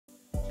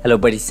Hello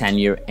buddy, San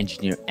here,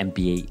 engineer,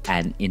 MBA,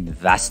 and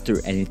investor.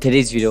 And in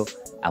today's video,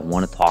 I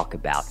want to talk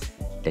about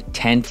the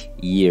 10th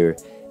year.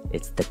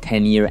 It's the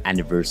 10-year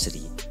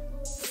anniversary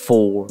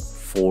for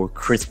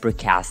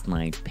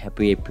CRISPR-Cas9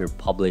 paper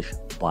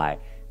published by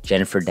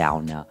Jennifer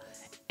Doudna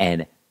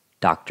and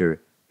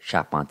Dr.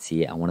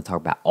 Charpentier. I want to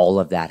talk about all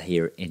of that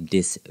here in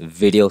this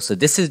video. So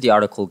this is the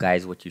article,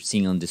 guys, what you're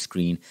seeing on the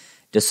screen.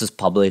 This was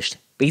published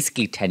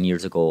basically 10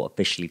 years ago,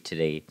 officially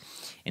today.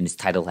 And its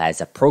title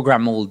has a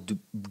programmable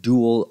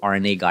dual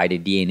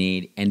RNA-guided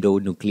DNA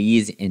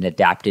endonuclease in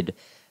adapted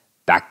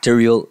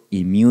bacterial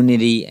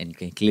immunity. And you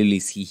can clearly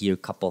see here a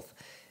couple of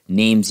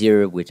names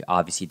here, which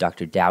obviously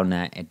Dr.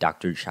 Doudna and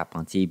Dr.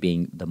 Charpentier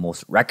being the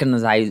most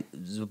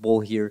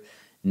recognizable here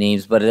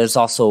names. But there's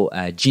also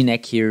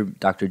Genek here,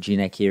 Dr.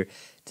 Genek here.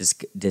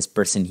 This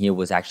person here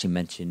was actually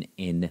mentioned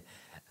in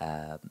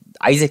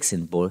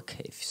Isaacson's book,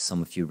 if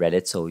some of you read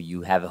it. So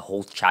you have a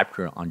whole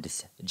chapter on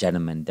this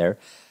gentleman there.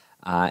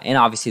 And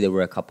obviously, there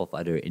were a couple of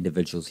other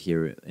individuals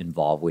here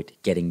involved with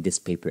getting this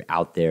paper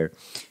out there.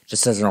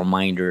 Just as a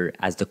reminder,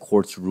 as the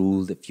courts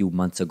ruled a few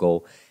months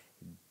ago,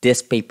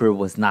 this paper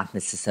was not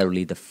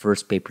necessarily the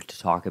first paper to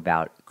talk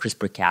about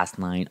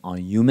CRISPR-Cas9 on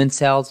human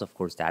cells. Of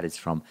course, that is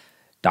from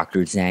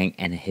Dr. Zhang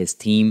and his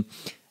team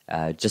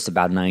just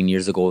about 9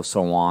 years ago or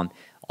so on.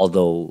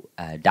 Although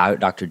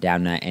Dr.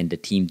 Doudna and the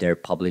team there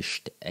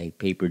published a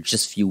paper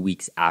just a few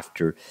weeks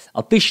after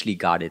officially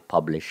got it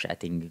published. I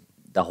think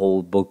the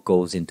whole book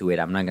goes into it.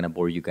 I'm not going to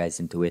bore you guys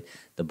into it,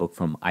 the book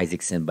from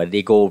Isaacson, but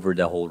they go over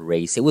the whole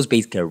race. It was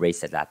basically a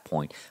race at that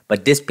point.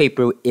 But this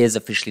paper is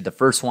officially the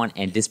first one,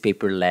 and this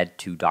paper led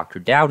to Dr.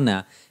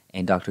 Doudna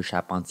and Dr.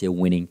 Charpentier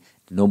winning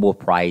the Nobel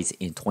Prize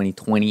in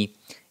 2020.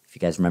 If you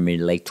guys remember,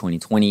 in late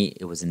 2020,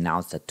 it was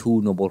announced that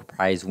two Nobel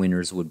Prize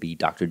winners would be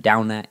Dr.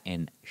 Doudna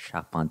and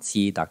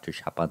Charpentier, Dr.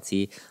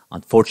 Charpentier.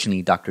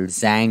 Unfortunately, Dr.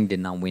 Zhang did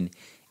not win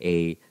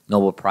a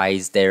Nobel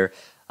Prize there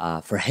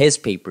for his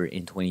paper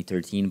in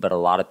 2013, but a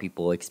lot of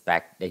people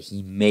expect that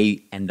he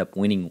may end up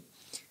winning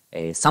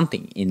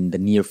something in the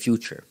near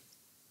future.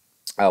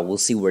 We'll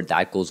see where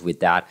that goes with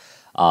that.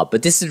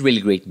 But this is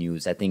really great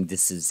news. I think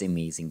this is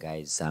amazing,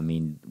 guys. I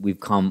mean, we've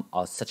come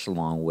such a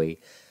long way.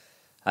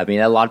 I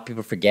mean, a lot of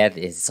people forget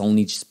it's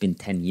only just been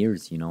 10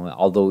 years, you know,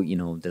 although, you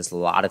know, there's a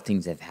lot of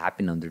things that have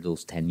happened under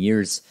those 10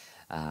 years.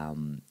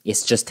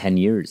 It's just 10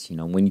 years, you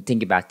know, when you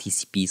think about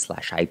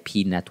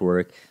TCP/IP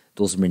network,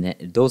 those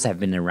have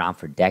been around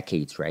for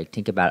decades, right?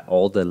 Think about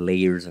all the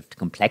layers of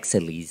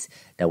complexities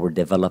that were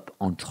developed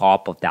on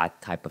top of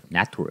that type of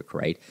network,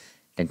 right?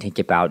 Then think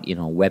about, you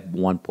know, Web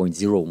 1.0,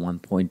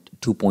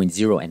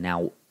 2.0, and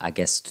now I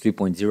guess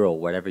 3.0,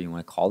 whatever you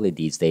want to call it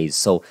these days.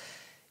 So,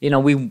 you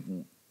know,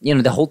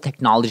 the whole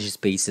technology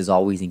space is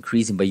always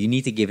increasing, but you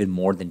need to give it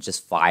more than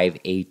just 5,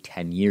 8,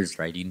 10 years,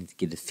 right? You need to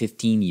give it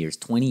 15 years,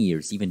 20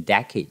 years, even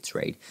decades,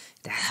 right?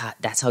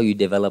 That's how you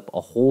develop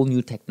a whole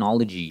new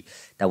technology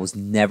that was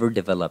never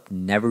developed,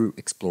 never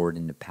explored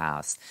in the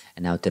past.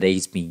 And now today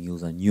is being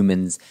used on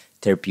humans,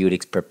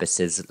 therapeutics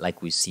purposes,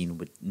 like we've seen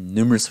with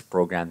numerous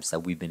programs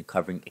that we've been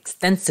covering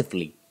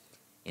extensively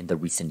in the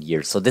recent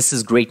years. So this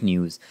is great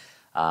news.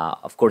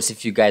 Of course,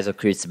 if you guys are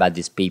curious about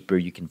this paper,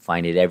 you can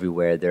find it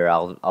everywhere there.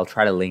 I'll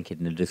try to link it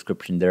in the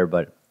description there,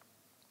 but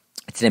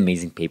it's an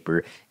amazing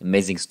paper,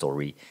 amazing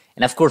story.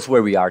 And of course,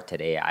 where we are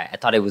today, I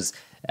thought it was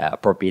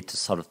appropriate to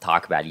sort of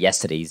talk about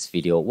yesterday's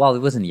video. Well, it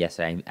wasn't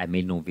yesterday. I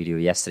made no video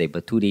yesterday,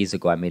 but 2 days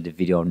ago, I made a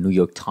video on New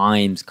York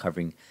Times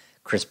covering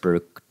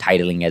CRISPR,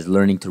 titling as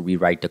Learning to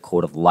Rewrite the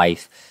Code of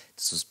Life.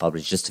 This was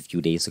published just a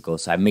few days ago.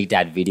 So I made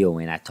that video,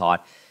 and I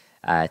thought,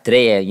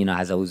 today, you know,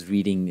 as I was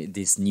reading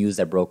this news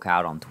that broke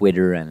out on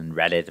Twitter and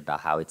Reddit about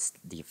how it's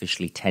the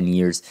officially 10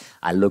 years,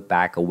 I look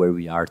back at where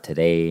we are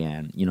today,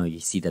 and, you know, you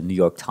see the New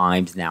York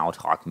Times now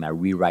talking about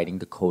rewriting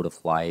the code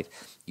of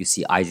life. You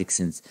see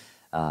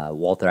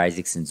Walter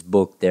Isaacson's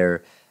book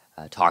there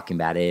talking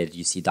about it.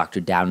 You see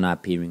Dr. Doudna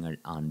appearing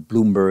on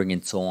Bloomberg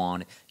and so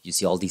on. You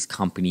see all these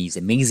companies,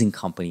 amazing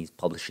companies,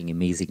 publishing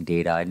amazing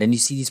data. And then you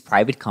see these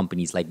private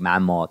companies like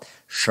Mammoth,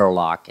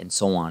 Sherlock, and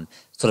so on,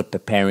 sort of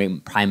preparing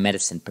Prime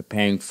Medicine,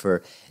 preparing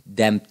for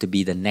them to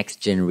be the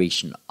next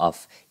generation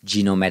of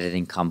genome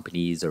editing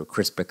companies or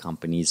CRISPR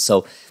companies.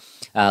 So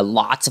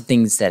lots of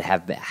things that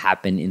have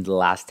happened in the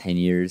last 10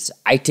 years.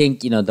 I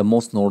think, you know, the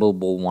most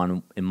notable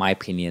one, in my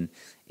opinion,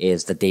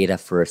 is the data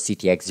for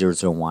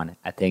CTX001.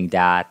 I think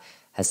that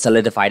has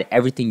solidified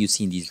everything you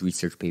see in these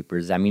research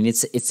papers. I mean,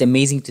 it's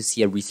amazing to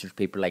see a research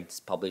paper like this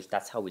published.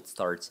 That's how it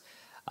starts.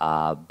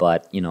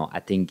 But, you know, I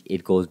think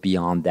it goes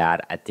beyond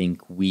that. I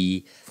think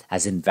we,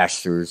 as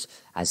investors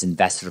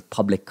of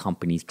public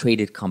companies,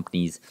 traded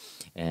companies,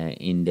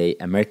 in the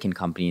American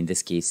company, in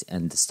this case,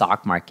 and the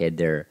stock market,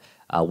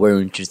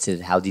 we're interested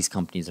in how these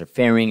companies are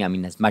faring. I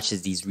mean, as much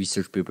as these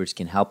research papers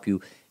can help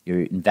you,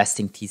 your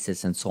investing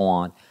thesis and so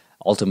on,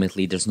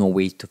 ultimately, there's no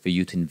way for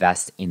you to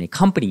invest in a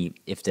company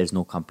if there's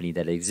no company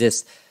that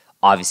exists.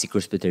 Obviously,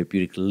 CRISPR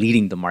Therapeutic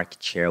leading the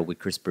market share with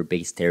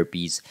CRISPR-based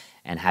therapies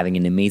and having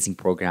an amazing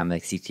program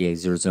like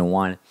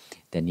CTA001.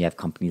 Then you have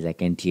companies like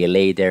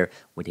NTLA there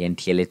with the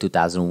NTLA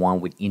 2001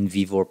 with in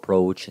vivo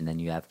approach. And then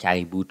you have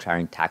Caribou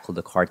trying to tackle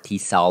the CAR T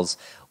cells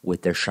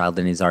with their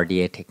Sheldon's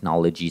RDA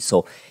technology.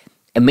 So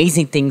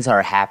amazing things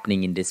are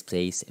happening in this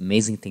space.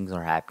 Amazing things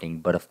are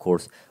happening. But of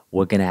course,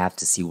 we're going to have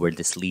to see where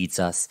this leads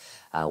us,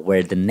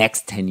 where the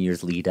next 10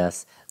 years lead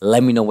us.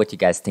 Let me know what you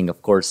guys think,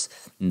 of course,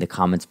 in the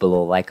comments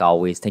below. Like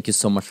always, thank you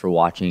so much for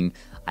watching.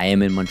 I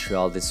am in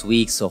Montreal this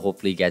week, so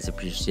hopefully you guys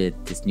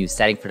appreciate this new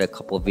setting for the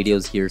couple of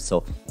videos here.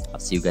 So I'll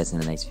see you guys in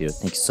the next video.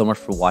 Thank you so much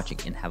for watching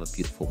and have a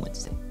beautiful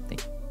Wednesday.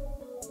 Thank you.